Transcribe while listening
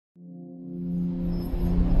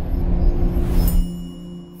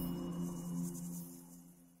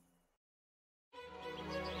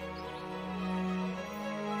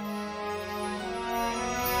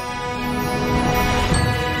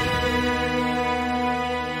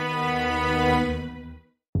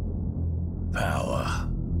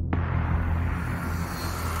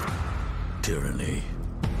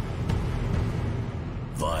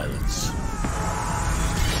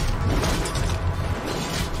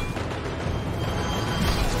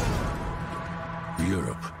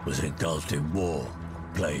was engulfed in war,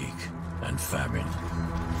 plague, and famine.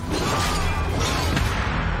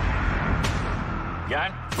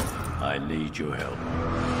 Jan? I need your help.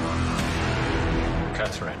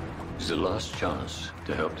 Catherine It's the last chance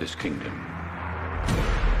to help this kingdom.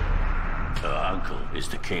 Her uncle is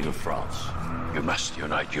the King of France. You must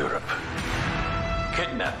unite Europe.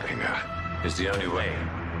 Kidnapping her is the only way.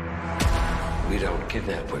 We don't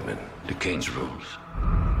kidnap women. The King's rules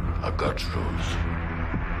are God's rules.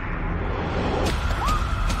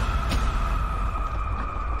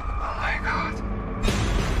 Oh my God.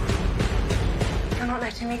 You're not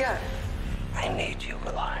letting me go? I need you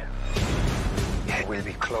alive. Yeah, we'll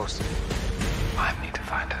be close. I need to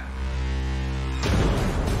find her.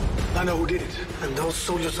 I know who did it, and those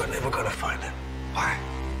soldiers are never gonna find him. Why?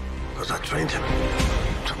 Because I trained him.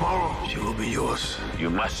 Tomorrow, she will be yours. You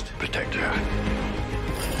must protect her.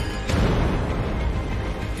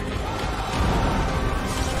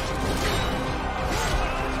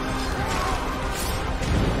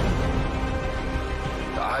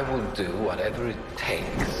 I will do whatever it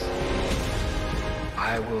takes.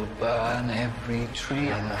 I will burn every tree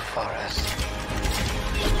in the forest.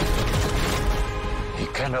 He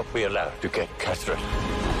cannot be allowed to get Catherine.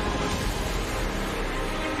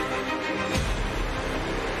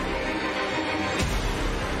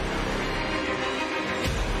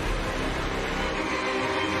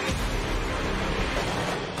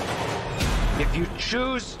 If you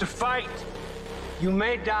choose to fight, you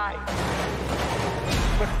may die.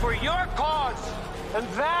 But for your cause, and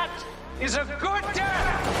that is a good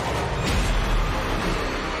death!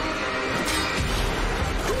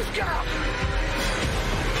 Who's got?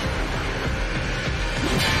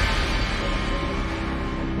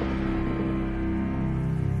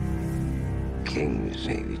 Kings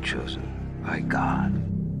may be chosen by God,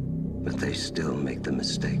 but they still make the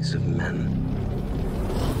mistakes of men.